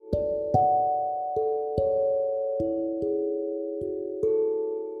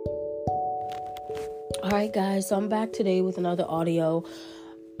Alright guys, so I'm back today with another audio.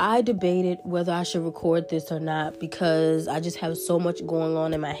 I debated whether I should record this or not because I just have so much going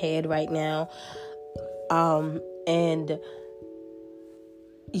on in my head right now. And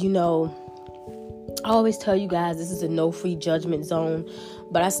you know, I always tell you guys this is a no free judgment zone,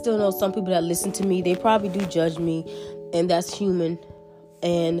 but I still know some people that listen to me, they probably do judge me, and that's human.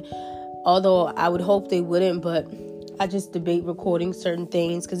 And although I would hope they wouldn't, but I just debate recording certain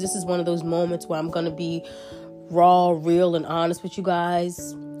things because this is one of those moments where I'm going to be raw, real, and honest with you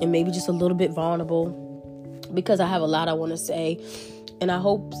guys, and maybe just a little bit vulnerable because I have a lot I want to say. And I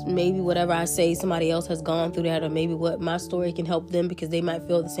hope maybe whatever I say, somebody else has gone through that, or maybe what my story can help them because they might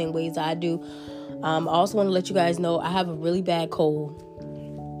feel the same way as I do. I also want to let you guys know I have a really bad cold.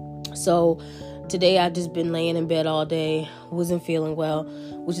 So today I just been laying in bed all day, wasn't feeling well,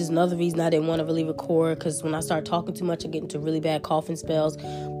 which is another reason I didn't want to really record, because when I start talking too much, I get into really bad coughing spells.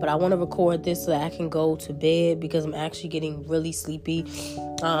 But I want to record this so that I can go to bed because I'm actually getting really sleepy.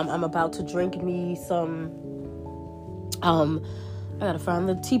 I'm about to drink me some, I gotta find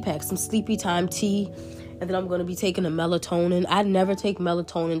the tea pack, some sleepy time tea. And then I'm going to be taking a melatonin. I never take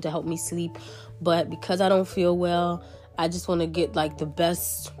melatonin to help me sleep, but because I don't feel well, I just want to get like the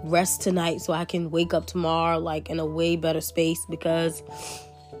best rest tonight so I can wake up tomorrow like in a way better space, because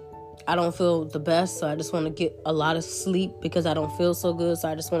I don't feel the best. So I just want to get a lot of sleep because I don't feel so good. So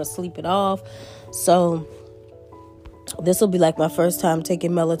I just want to sleep it off. So this will be like my first time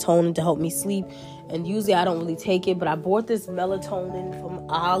taking melatonin to help me sleep. And usually I don't really take it, but I bought this melatonin from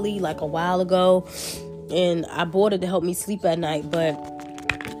Ali like a while ago, and I bought it to help me sleep at night, but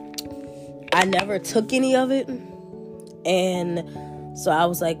I never took any of it. And so I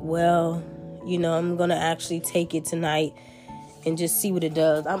was like, well, I'm going to actually take it tonight and just see what it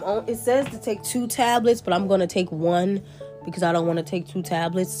does. It says to take 2 tablets, but I'm going to take 1 because I don't want to take 2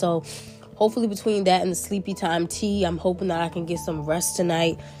 tablets. So hopefully between that and the sleepy time tea, I'm hoping that I can get some rest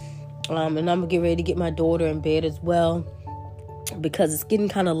tonight. And I'm going to get ready to get my daughter in bed as well because it's getting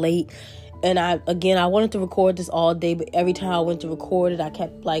kind of late. And I wanted to record this all day, but every time I went to record it, I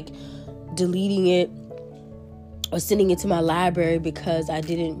kept like deleting it or sending it to my library because I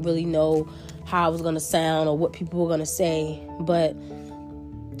didn't really know how I was going to sound or what people were going to say. But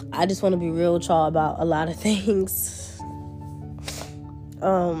I just want to be real with y'all about a lot of things.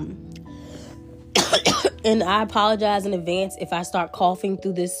 And I apologize in advance if I start coughing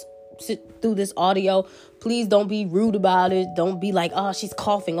through this audio. Please don't be rude about it. Don't be like, oh, she's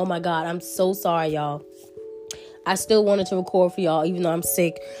coughing. Oh my God, I'm so sorry, y'all. I still wanted to record for y'all even though I'm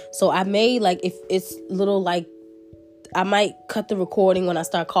sick. So I may, like, if it's little, like, I might cut the recording when I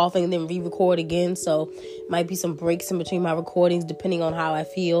start coughing and then re-record again. So might be some breaks in between my recordings depending on how I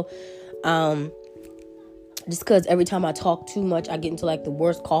feel. Just because every time I talk too much, I get into like the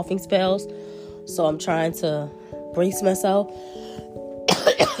worst coughing spells. So I'm trying to brace myself.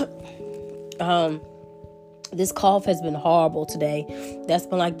 This cough has been horrible today. That's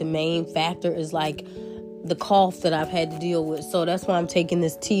been like the main factor, is like the cough that I've had to deal with. So that's why I'm taking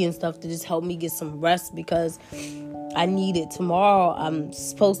this tea and stuff to just help me get some rest because I need it. Tomorrow I'm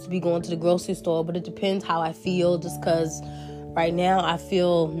supposed to be going to the grocery store, but it depends how I feel, just because right now I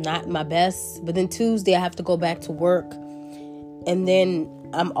feel not my best. But then Tuesday I have to go back to work, and then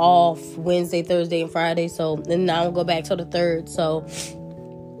I'm off Wednesday, Thursday, and Friday. So then I don't go back till the 3rd. So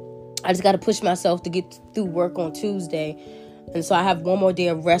I just got to push myself to get through work on Tuesday. And so I have one more day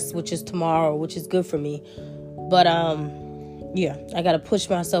of rest, which is tomorrow, which is good for me. But yeah, I got to push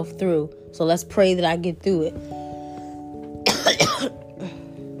myself through. So let's pray that I get through it.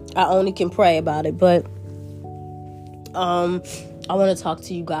 I only can pray about it, but I want to talk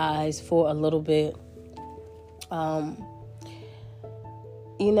to you guys for a little bit. One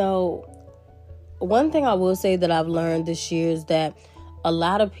thing I will say that I've learned this year is that a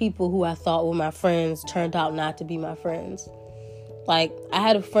lot of people who I thought were my friends turned out not to be my friends. Like, I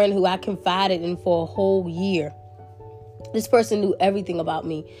had a friend who I confided in for a whole year. This person knew everything about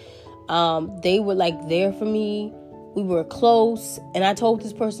me. They were like there for me. We were close, and I told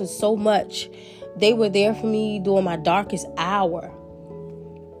this person so much. They were there for me during my darkest hour.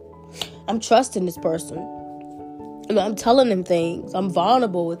 I'm trusting this person. I'm telling them things. I'm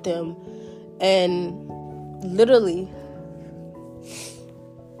vulnerable with them. And literally,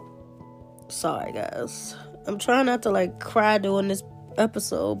 sorry guys, I'm trying not to like cry during this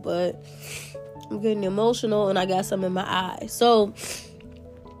episode, but I'm getting emotional and I got some in my eye. So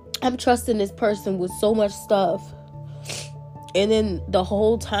I'm trusting this person with so much stuff. And then the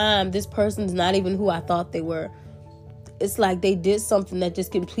whole time, this person's not even who I thought they were. It's like they did something that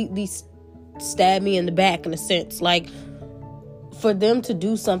just completely stabbed me in the back, in a sense. Like, for them to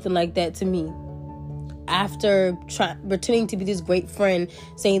do something like that to me, after pretending to be this great friend,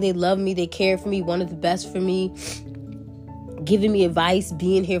 saying they love me, they care for me, wanted the best for me, giving me advice,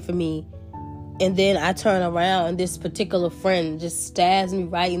 being here for me. And then I turn around and this particular friend just stabs me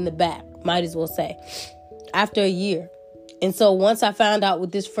right in the back, might as well say, after a year. And so once I found out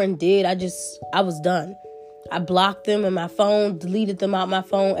what this friend did, I was done. I blocked them in my phone, deleted them out my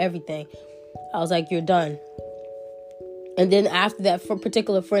phone, everything. I was like, you're done. And then after that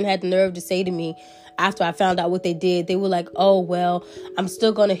particular friend had the nerve to say to me, after I found out what they did, they were like, oh, well, I'm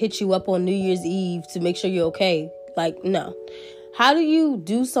still going to hit you up on New Year's Eve to make sure you're okay. Like, no. How do you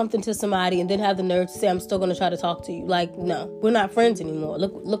do something to somebody and then have the nerve to say, I'm still going to try to talk to you? Like, no, we're not friends anymore.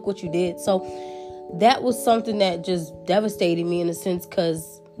 Look what you did. So that was something that just devastated me in a sense,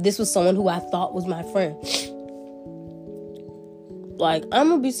 because this was someone who I thought was my friend. Like, I'm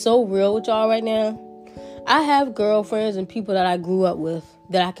going to be so real with y'all right now. I have girlfriends and people that I grew up with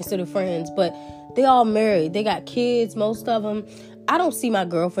that I consider friends, but they all married. They got kids, most of them. I don't see my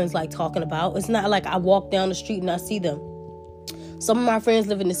girlfriends like talking about. It's not like I walk down the street and I see them. Some of my friends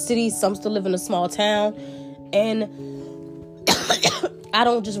live in the city, some still live in a small town, and I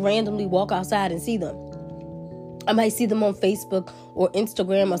don't just randomly walk outside and see them. I might see them on Facebook or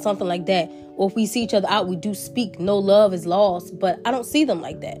Instagram or something like that. Or if we see each other out, we do speak. No love is lost, but I don't see them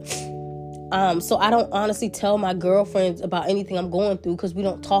like that. So I don't honestly tell my girlfriends about anything I'm going through because we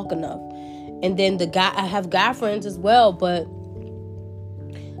don't talk enough. And then I have guy friends as well, but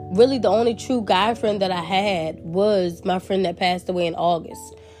really the only true guy friend that I had was my friend that passed away in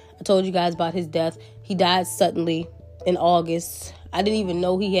August. I told you guys about his death. He died suddenly in August. I didn't even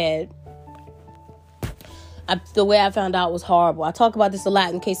know he had. The way I found out was horrible. I talk about this a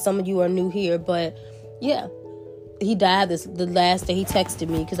lot in case some of you are new here, but yeah, he died the last day. He texted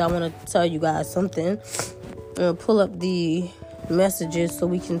me because I want to tell you guys something. I'm going to pull up the messages so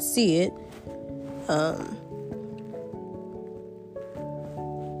we can see it.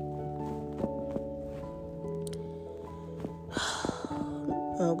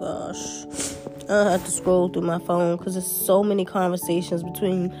 Oh gosh, I have to scroll through my phone because there's so many conversations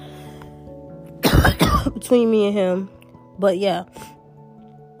between me and him. But yeah,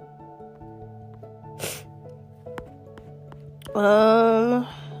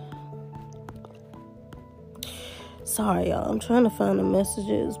 sorry y'all, I'm trying to find the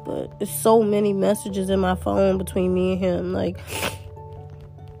messages, but there's so many messages in my phone between me and him, like,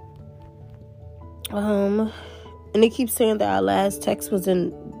 and they keep saying that our last text was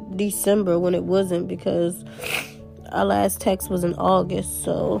in December when it wasn't, because our last text was in August.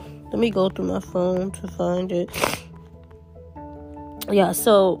 So let me go through my phone to find it. Yeah,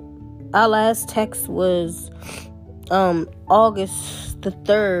 so our last text was August the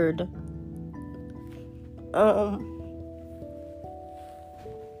 3rd.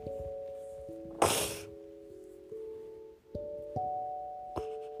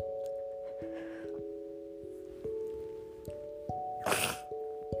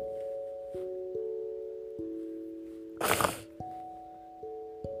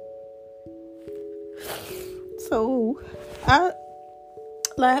 So our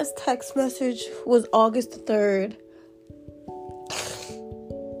last text message was August the 3rd.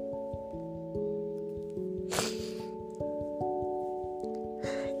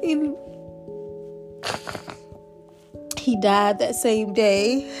 And he died that same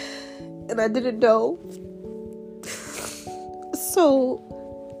day, and I didn't know. So,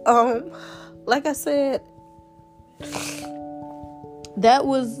 like I said, that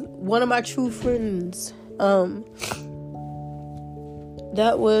was one of my true friends.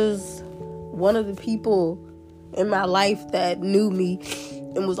 That was one of the people in my life that knew me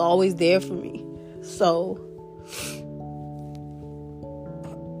and was always there for me. So,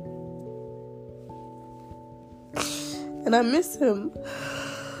 and I miss him.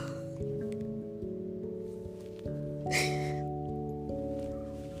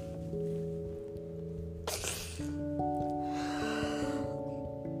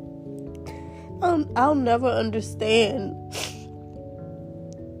 I'll never understand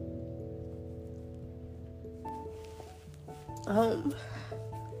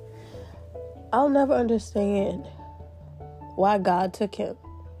I'll never understand why God took him.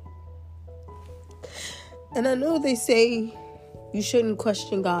 And I know they say you shouldn't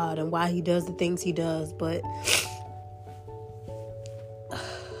question God and why he does the things he does, but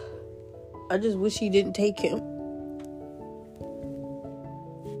I just wish he didn't take him.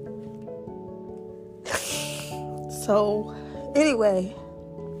 So, anyway,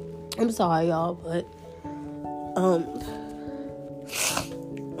 I'm sorry, y'all, but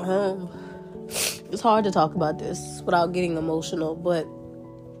it's hard to talk about this without getting emotional, but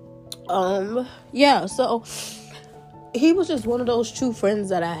Yeah, so he was just one of those true friends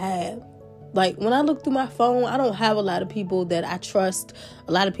that I had. Like, when I look through my phone, I don't have a lot of people that I trust,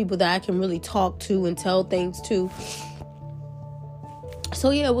 a lot of people that I can really talk to and tell things to. So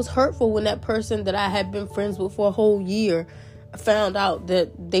yeah, it was hurtful when that person that I had been friends with for a whole year found out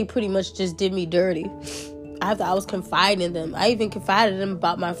that they pretty much just did me dirty. After I was confiding in them, I even confided in them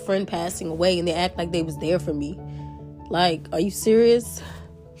about my friend passing away, and they act like they was there for me. Like, are you serious?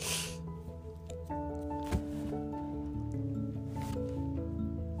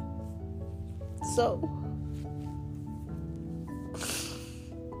 So,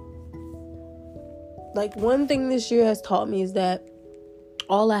 like, one thing this year has taught me is that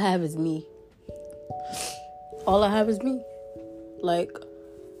all I have is me. All I have is me. Like,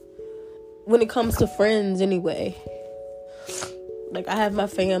 when it comes to friends anyway. Like, I have my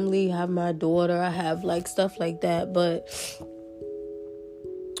family, I have my daughter, I have, like, stuff like that. But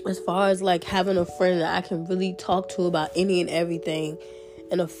as far as, like, having a friend that I can really talk to about any and everything,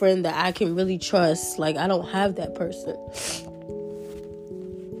 and a friend that I can really trust, like, I don't have that person.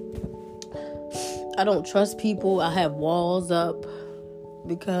 I don't trust people. I have walls up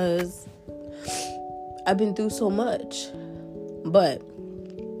because I've been through so much. But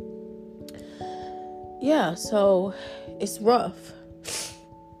yeah, so it's rough.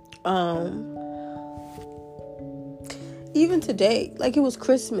 Even today, like, it was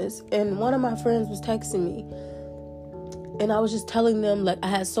Christmas, and one of my friends was texting me, and I was just telling them, like,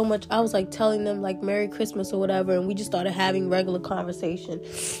 I was like telling them, like, Merry Christmas or whatever, and we just started having regular conversation.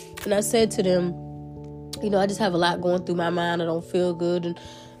 And I said to them, I just have a lot going through my mind. I don't feel good. And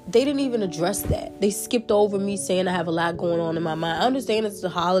they didn't even address that. They skipped over me saying I have a lot going on in my mind. I understand it's the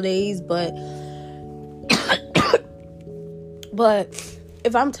holidays, but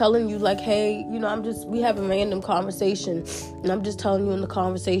if I'm telling you, like, hey, we have a random conversation, and I'm just telling you in the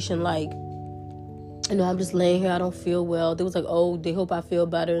conversation, like, I'm just laying here, I don't feel well. They was like, oh, they hope I feel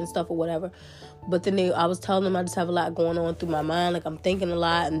better and stuff or whatever. But then I was telling them I just have a lot going on through my mind, like, I'm thinking a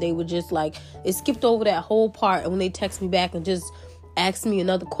lot, and they were just like, it skipped over that whole part, and when they text me back and just asked me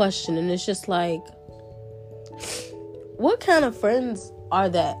another question, and it's just like, what kind of friends are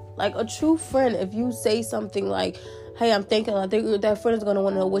that? Like, a true friend, if you say something like, hey, I'm thinking, I think that friend is going to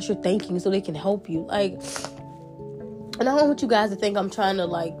want to know what you're thinking so they can help you. Like, and I don't want you guys to think I'm trying to,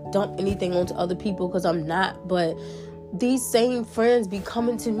 like, dump anything onto other people, because I'm not. But these same friends be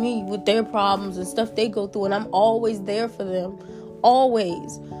coming to me with their problems and stuff they go through, and I'm always there for them.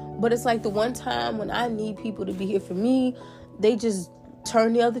 Always. But it's like the one time when I need people to be here for me, they just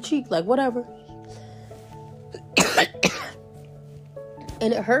turn the other cheek, like, whatever.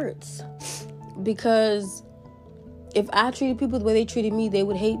 And it hurts. Because if I treated people the way they treated me, they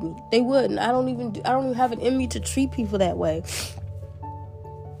would hate me. They wouldn't. I don't even have it in me to treat people that way.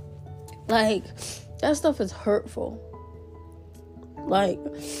 Like, that stuff is hurtful. Like,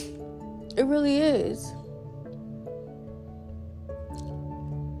 it really is.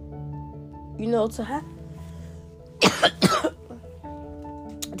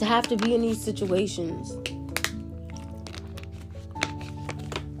 To have to be in these situations,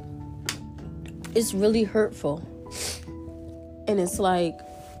 it's really hurtful. And it's like,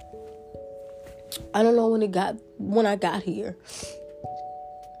 I don't know when I got here.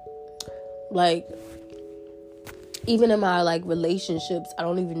 Like, even in my, like, relationships, I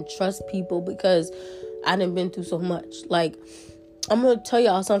don't even trust people because I done been through so much. Like, I'm going to tell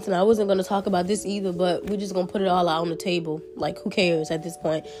y'all something. I wasn't going to talk about this either, but we're just going to put it all out on the table. Like, who cares at this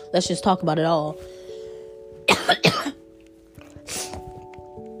point? Let's just talk about it all.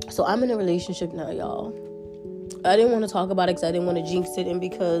 So I'm in a relationship now, y'all. I didn't want to talk about it because I didn't want to jinx it, and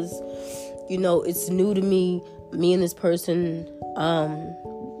because, it's new to me. Me and this person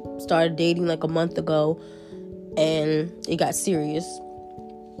started dating like a month ago, and it got serious.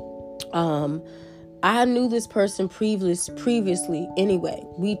 I knew this person previously anyway.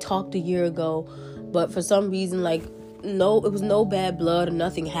 We talked a year ago, but for some reason, like, it was no bad blood or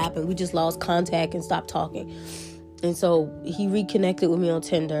nothing happened. We just lost contact and stopped talking. And so he reconnected with me on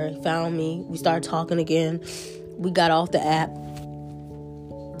Tinder. He found me. We started talking again. We got off the app.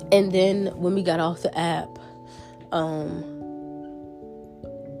 And then when we got off the app,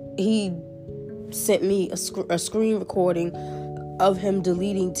 he sent me a screen recording of him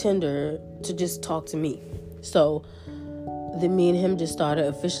deleting Tinder to just talk to me. So then me and him just started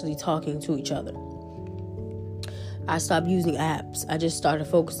officially talking to each other. I stopped using apps. I just started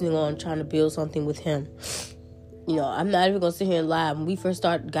focusing on trying to build something with him. I'm not even going to sit here and lie. When we first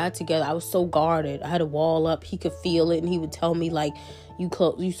got together, I was so guarded. I had a wall up. He could feel it, and he would tell me, like, you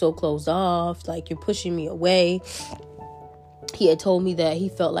so closed off, like, you're pushing me away. he had told me that he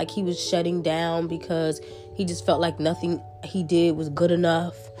felt like he was shutting down because he just felt like nothing he did was good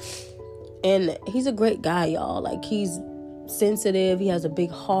enough. And he's a great guy, y'all. Like, he's sensitive. He has a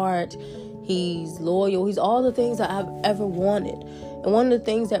big heart. He's loyal. He's all the things that I've ever wanted. And one of the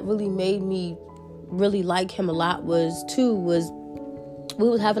things that really made me really like him a lot was we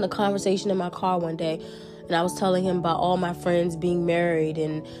was having a conversation in my car one day, and I was telling him about all my friends being married,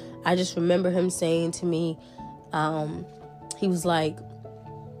 and I just remember him saying to me, he was like,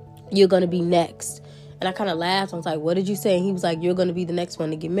 "You're going to be next." And I kind of laughed. I was like, "What did you say?" And he was like, "You're going to be the next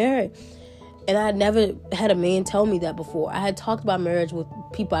one to get married." And I had never had a man tell me that before. I had talked about marriage with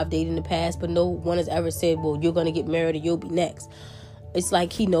people I've dated in the past, but no one has ever said, "Well, you're going to get married or you'll be next." It's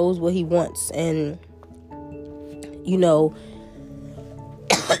like he knows what he wants. And, you know,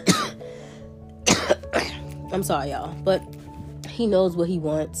 I'm sorry, y'all, but he knows what he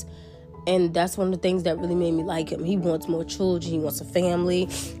wants. And that's one of the things that really made me like him. He wants more children. He wants a family.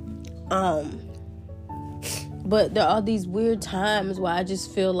 But there are these weird times where I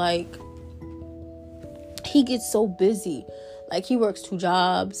just feel like he gets so busy. Like, he works 2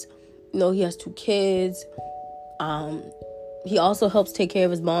 jobs. You know, he has 2 kids. He also helps take care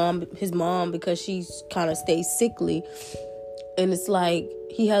of his mom because she's kind of stays sickly. And it's like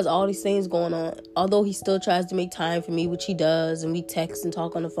he has all these things going on. Although he still tries to make time for me, which he does. And we text and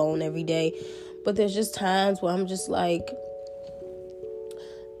talk on the phone every day. But there's just times where I'm just like,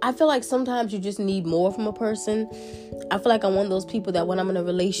 I feel like sometimes you just need more from a person. I feel like I'm one of those people that when I'm in a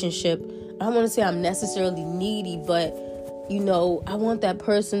relationship, I don't want to say I'm necessarily needy, but, you know, I want that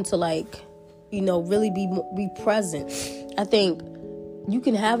person to, like, you know, really be present. I think you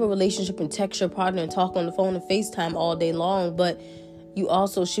can have a relationship and text your partner and talk on the phone and FaceTime all day long, but you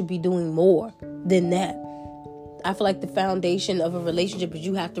also should be doing more than that. I feel like the foundation of a relationship is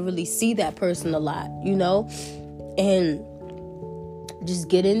you have to really see that person a lot, you know, and just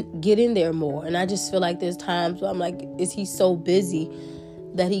get in there more. And I just feel like there's times where I'm like, is he so busy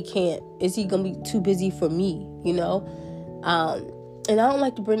that he can't? Is he gonna be too busy for me, you know? And I don't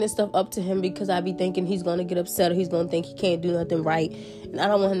like to bring this stuff up to him because I be thinking he's gonna get upset or he's gonna think he can't do nothing right, and I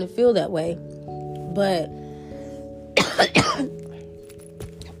don't want him to feel that way. But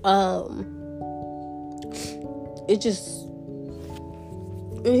it just,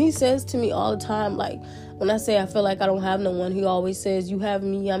 and he says to me all the time, like, when I say I feel like I don't have no one, he always says, "You have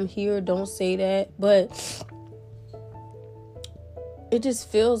me, I'm here, don't say that." But it just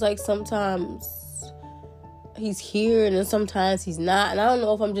feels like sometimes he's here and then sometimes he's not. And I don't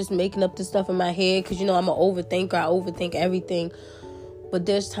know if I'm just making up this stuff in my head because, you know, I'm an overthinker. I overthink everything. But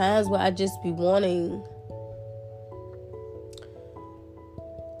there's times where I just be wanting,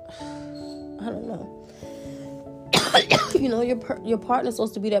 I don't know. You know, your partner's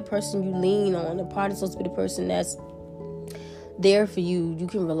supposed to be that person you lean on. The partner's supposed to be the person that's there for you. You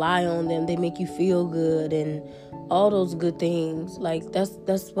can rely on them. They make you feel good and all those good things. Like,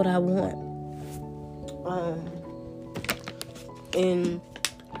 that's what I want. And,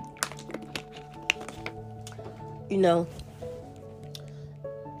 you know,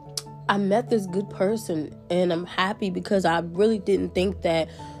 I met this good person and I'm happy because I really didn't think that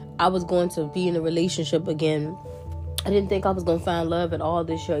I was going to be in a relationship again. I didn't think I was going to find love at all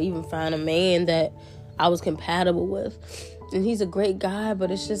this year, even find a man that I was compatible with. And he's a great guy,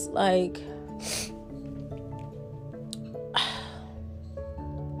 but it's just like,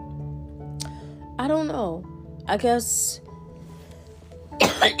 I don't know. I guess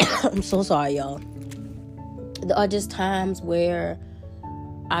I'm so sorry, y'all. There are just times where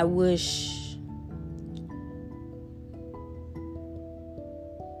I wish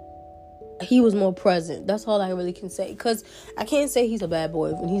he was more present. That's all I really can say. Because I can't say he's a bad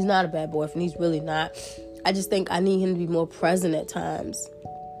boyfriend. He's not a bad boyfriend. He's really not. I just think I need him to be more present at times.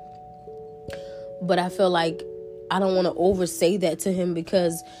 But I feel like I don't want to oversay that to him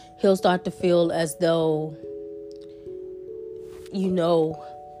because he'll start to feel as though, you know,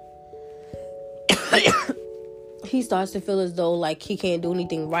 he starts to feel as though like he can't do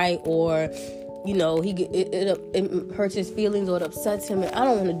anything right, or, you know, it hurts his feelings or it upsets him, and I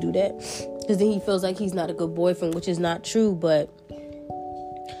don't want to do that because then he feels like he's not a good boyfriend, which is not true. But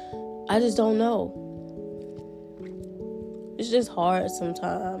I just don't know. It's just hard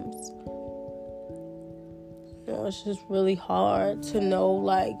sometimes. You know, it's just really hard to know.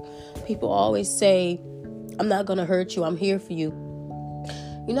 Like, people always say, "I'm not gonna hurt you. I'm here for you."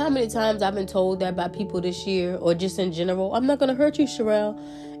 You know how many times I've been told that by people this year, or just in general, "I'm not gonna hurt you, Sherelle,"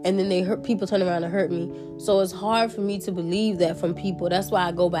 and then people turn around and hurt me. So it's hard for me to believe that from people. That's why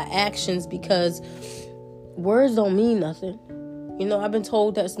I go by actions, because words don't mean nothing. You know, I've been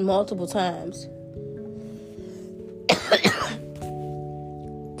told that multiple times.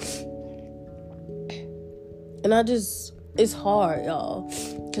 And it's hard, y'all,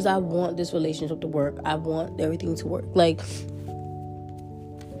 because I want this relationship to work. I want everything to work. Like,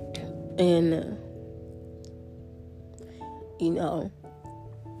 and, you know,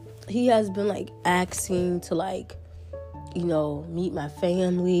 he has been, like, asking to, like, you know, meet my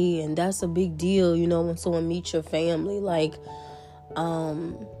family, and that's a big deal, you know, when someone meets your family, like,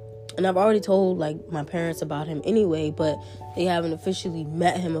 and I've already told, like, my parents about him anyway, but they haven't officially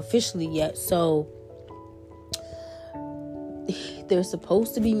met him yet, so they're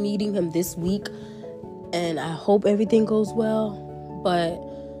supposed to be meeting him this week, and I hope everything goes well,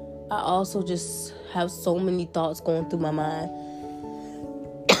 but I also just have so many thoughts going through my mind,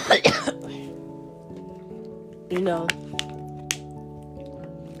 you know.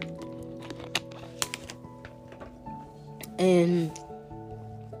 And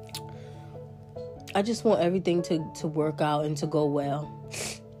I just want everything to work out and to go well.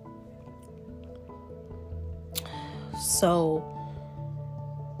 So,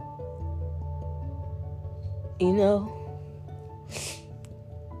 you know,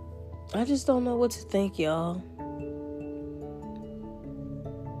 I just don't know what to think, y'all.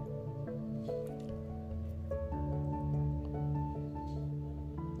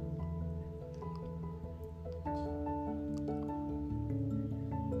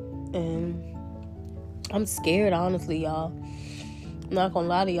 And I'm scared, honestly, y'all. I'm not gonna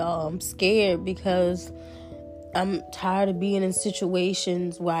lie to y'all. I'm scared because I'm tired of being in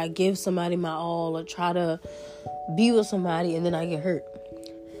situations where I give somebody my all or try to be with somebody and then I get hurt.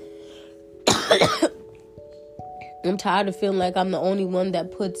 I'm tired of feeling like I'm the only one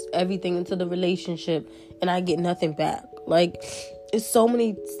that puts everything into the relationship and I get nothing back. Like, it's so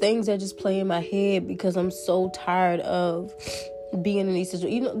many things that just play in my head because I'm so tired of being in these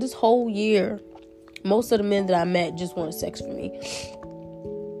situations. You know, this whole year, most of the men that I met just wanted sex from me.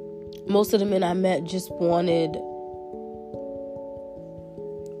 Most of the men I met just wanted...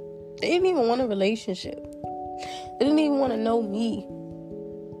 They didn't even want a relationship. They didn't even want to know me.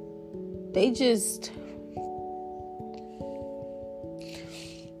 They just...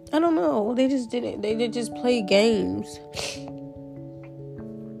 I don't know. They just didn't. They just play games.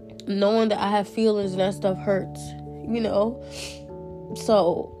 Knowing that I have feelings and that stuff hurts. You know?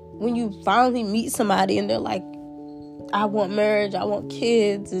 So, when you finally meet somebody and they're like, I want marriage, I want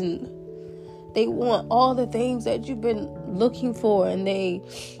kids, and they want all the things that you've been looking for, and they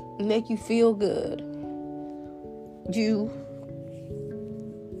make you feel good. You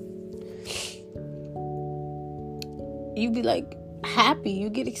be like happy, you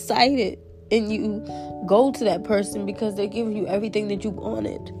get excited, and you go to that person because they're giving you everything that you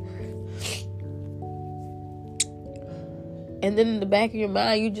wanted. And then in the back of your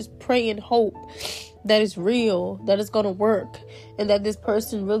mind, you just pray and hope that it's real, that it's going to work, and that this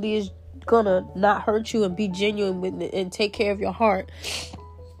person really is going to not hurt you and be genuine with it and take care of your heart.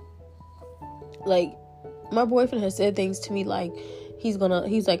 Like, my boyfriend has said things to me like, he's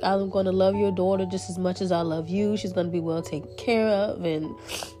like, I'm going to love your daughter just as much as I love you. She's going to be well taken care of. And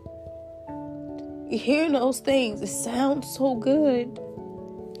hearing those things, it sounds so good.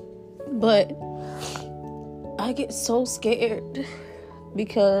 But I get so scared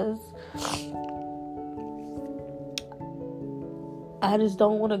because I just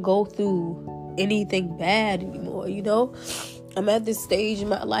don't want to go through anything bad anymore, you know? I'm at this stage in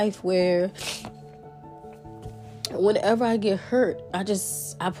my life where whenever I get hurt, I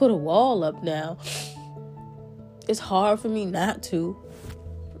put a wall up now. It's hard for me not to.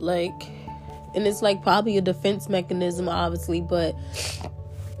 Like, and it's like probably a defense mechanism, obviously, but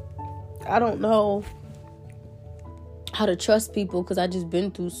I don't know how to trust people because I just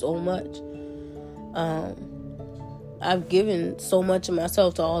been through so much. I've given so much of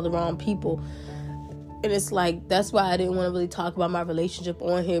myself to all the wrong people. And it's like, that's why I didn't want to really talk about my relationship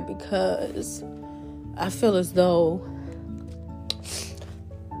on here, because I feel as though,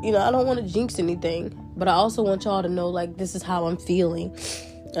 you know, I don't want to jinx anything, but I also want y'all to know, like, this is how I'm feeling.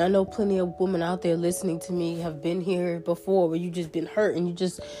 And I know plenty of women out there listening to me have been here before, where you just been hurt and you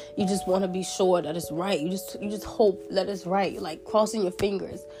just want to be sure that it's right. You just hope that it's right, like crossing your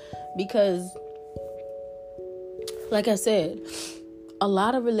fingers, because like I said, a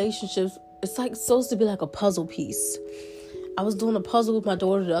lot of relationships, it's like supposed to be like a puzzle piece. I was doing a puzzle with my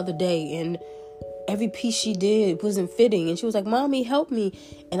daughter the other day, and every piece she did wasn't fitting, and she was like, "Mommy, help me."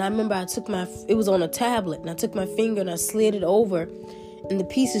 And I remember it was on a tablet, and I took my finger and I slid it over, and the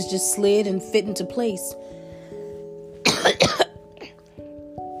pieces just slid and fit into place.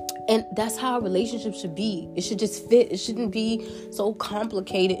 And that's how a relationship should be. It should just fit. It shouldn't be so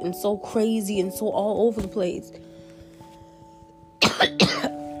complicated and so crazy and so all over the place.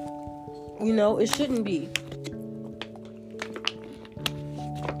 You know, it shouldn't be.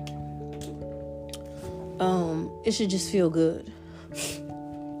 it should just feel good.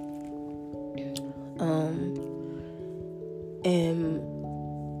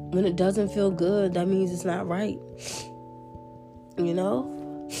 And when it doesn't feel good, that means it's not right. You know?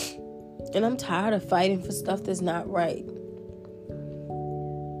 And I'm tired of fighting for stuff that's not right.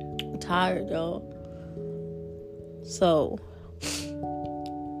 I'm tired, y'all. So,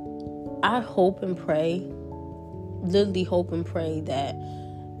 I hope and pray, literally hope and pray that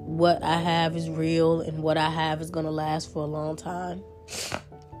what I have is real and what I have is going to last for a long time.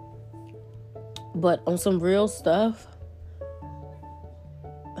 But on some real stuff,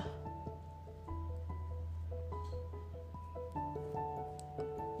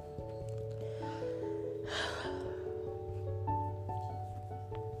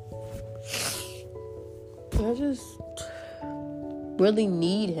 I just really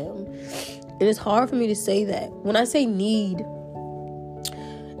need him. And it's hard for me to say that. When I say need,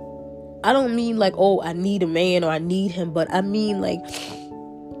 I don't mean like, oh, I need a man or I need him, but I mean like,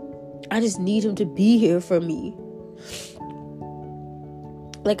 I just need him to be here for me.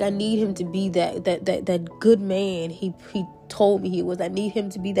 Like, I need him to be that good man he told me he was. I need him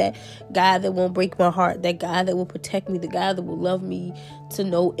to be that guy that won't break my heart, that guy that will protect me, the guy that will love me to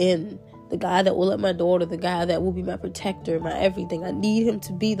no end, the guy that will let my daughter, the guy that will be my protector, my everything. I need him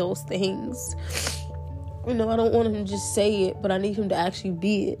to be those things. You know, I don't want him to just say it, but I need him to actually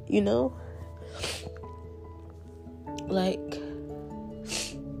be it, you know? Like,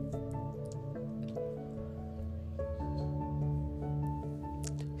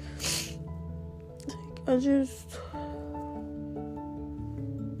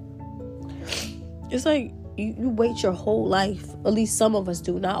 it's like you wait your whole life, at least some of us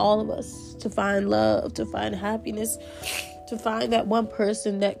do, not all of us, to find love, to find happiness, to find that one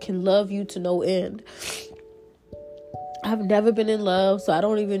person that can love you to no end. I've never been in love, so I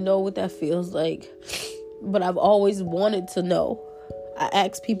don't even know what that feels like, but I've always wanted to know. I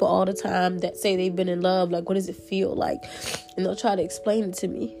ask people all the time that say they've been in love, like, what does it feel like? And they'll try to explain it to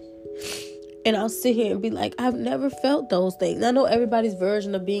me. And I'll sit here and be like, I've never felt those things. I know everybody's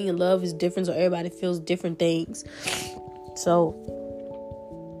version of being in love is different, so everybody feels different things. So,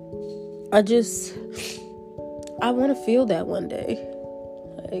 I want to feel that one day.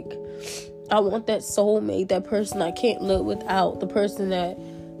 Like, I want that soulmate, that person I can't live without, the person that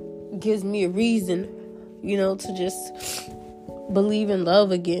gives me a reason, you know, to just believe in love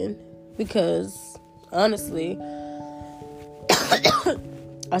again. Because, honestly,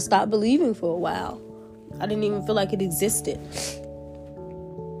 I stopped believing for a while. I didn't even feel like it existed.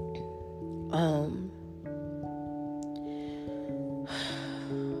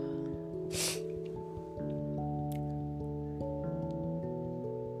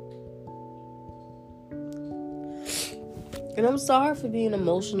 And I'm sorry for being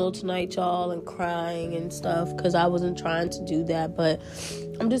emotional tonight, y'all, and crying and stuff, because I wasn't trying to do that, but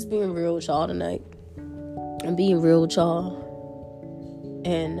I'm just being real with y'all tonight. I'm being real with y'all.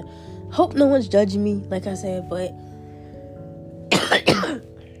 And hope no one's judging me, like I said, but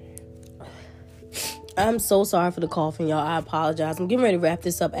I'm so sorry for the coughing, y'all. I apologize. I'm getting ready to wrap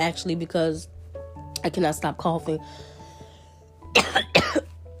this up, actually, because I cannot stop coughing.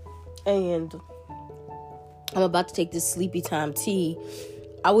 And I'm about to take this sleepy time tea.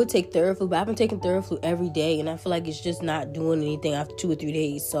 I would take Theraflu, but I've been taking Theraflu every day, and I feel like it's just not doing anything after 2 or 3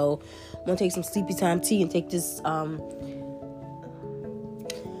 days. So I'm going to take some sleepy time tea and take this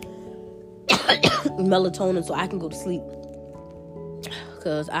melatonin so I can go to sleep,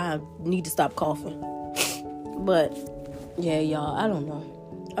 because I need to stop coughing. But yeah, y'all, I don't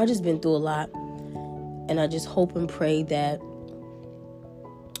know. I've just been through a lot, and I just hope and pray that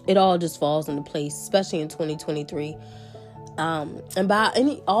it all just falls into place, especially in 2023. And by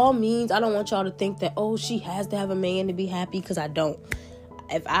all means, I don't want y'all to think that, oh, she has to have a man to be happy, because I don't.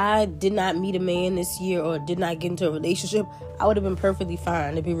 If I did not meet a man this year or did not get into a relationship, I would have been perfectly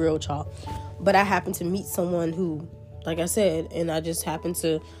fine, to be real with y'all. But I happened to meet someone who, like I said, and I just happened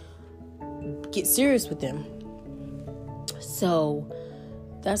to get serious with them. So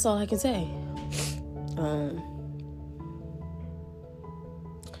that's all I can say.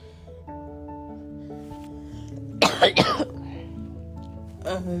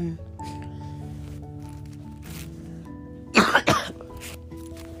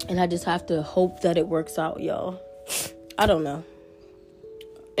 And I just have to hope that it works out, y'all. I don't know.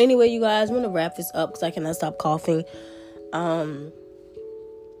 Anyway, you guys, I'm going to wrap this up because I cannot stop coughing. To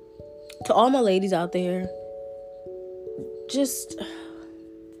all my ladies out there, just,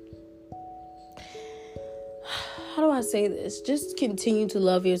 how do I say this? Just continue to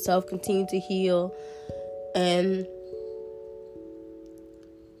love yourself, continue to heal, and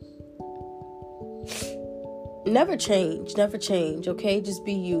never change, okay? Just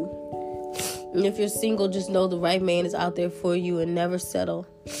be you. And if you're single, just know the right man is out there for you, and never settle.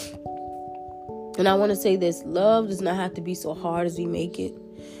 And I want to say this, love does not have to be so hard as we make it.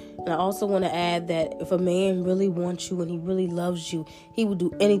 And I also want to add that if a man really wants you and he really loves you, he will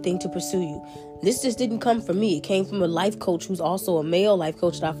do anything to pursue you. This just didn't come from me. It came from a life coach who's also a male life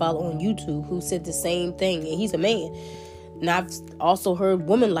coach that I follow on YouTube, who said the same thing. And he's a man. And I've also heard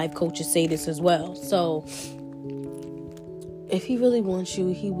women life coaches say this as well. So if he really wants you,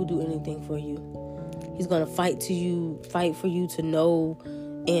 he will do anything for you. He's going to fight for you to no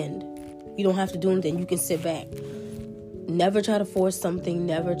end. You don't have to do anything. You can sit back. Never try to force something.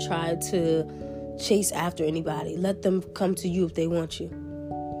 Never try to chase after anybody. Let them come to you if they want you.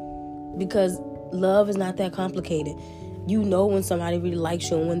 Because love is not that complicated. You know when somebody really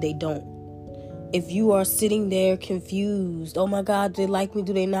likes you and when they don't. If you are sitting there confused, oh my God, do they like me,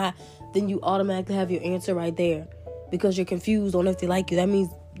 do they not? Then you automatically have your answer right there. Because you're confused on if they like you. That means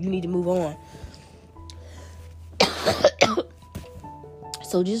you need to move on.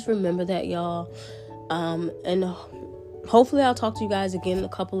 So just remember that, y'all. And hopefully I'll talk to you guys again in a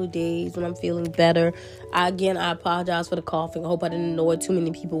couple of days when I'm feeling better. I apologize for the coughing. I hope I didn't annoy too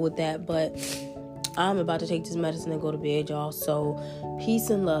many people with that. But I'm about to take this medicine and go to bed, y'all. So peace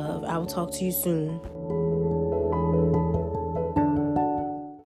and love. I will talk to you soon.